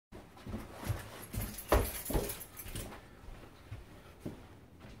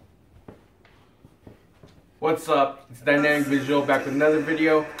What's up? It's Dynamic Visual back with another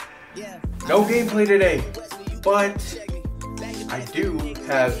video. No gameplay today, but I do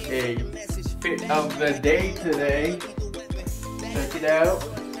have a fit of the day today. Check it out.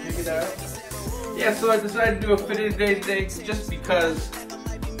 Check it out. Yeah, so I decided to do a fit of the day today just because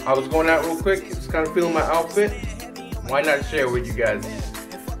I was going out real quick, just kind of feeling my outfit. Why not share with you guys?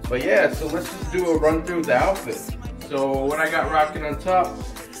 But yeah, so let's just do a run through the outfit. So what I got rocking on top,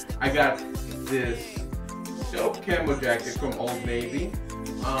 I got this silk camo jacket from Old Navy.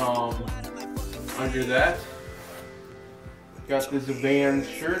 Under that, got this Vans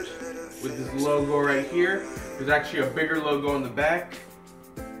shirt with this logo right here. There's actually a bigger logo on the back.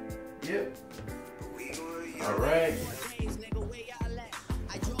 Yep. Alright.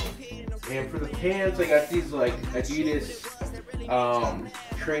 And for the pants, I got these like Adidas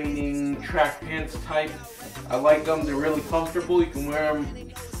training track pants type. I like them. They're really comfortable. You can wear them.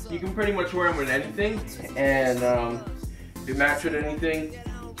 You can pretty much wear them with anything, and they match with anything,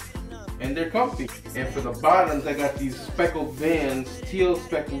 and they're comfy. And for the bottoms, I got these speckled Vans, teal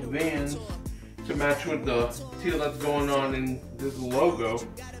speckled Vans, to match with the teal that's going on in this logo.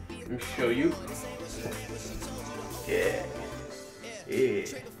 Let me show you. Yeah.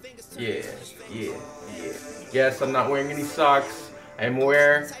 Yes, I'm not wearing any socks. I'm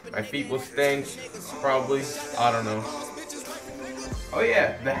aware my feet will stink, probably. I don't know. Oh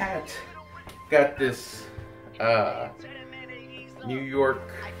yeah, the hat. Got this New York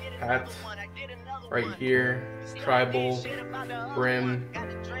hat right here. Tribal brim,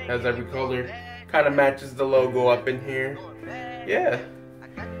 has every color. Kind of matches the logo up in here. Yeah.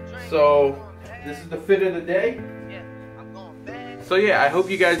 So this is the fit of the day. So yeah, I hope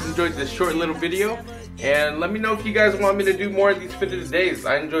you guys enjoyed this short little video, and let me know if you guys want me to do more of these fit of the days.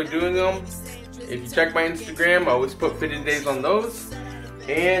 I enjoy doing them. If you check my Instagram, I always put fit of the days on those.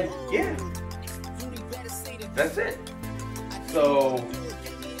 And yeah, that's it. So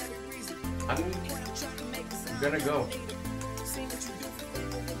I'm gonna go.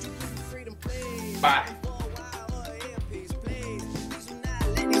 Bye.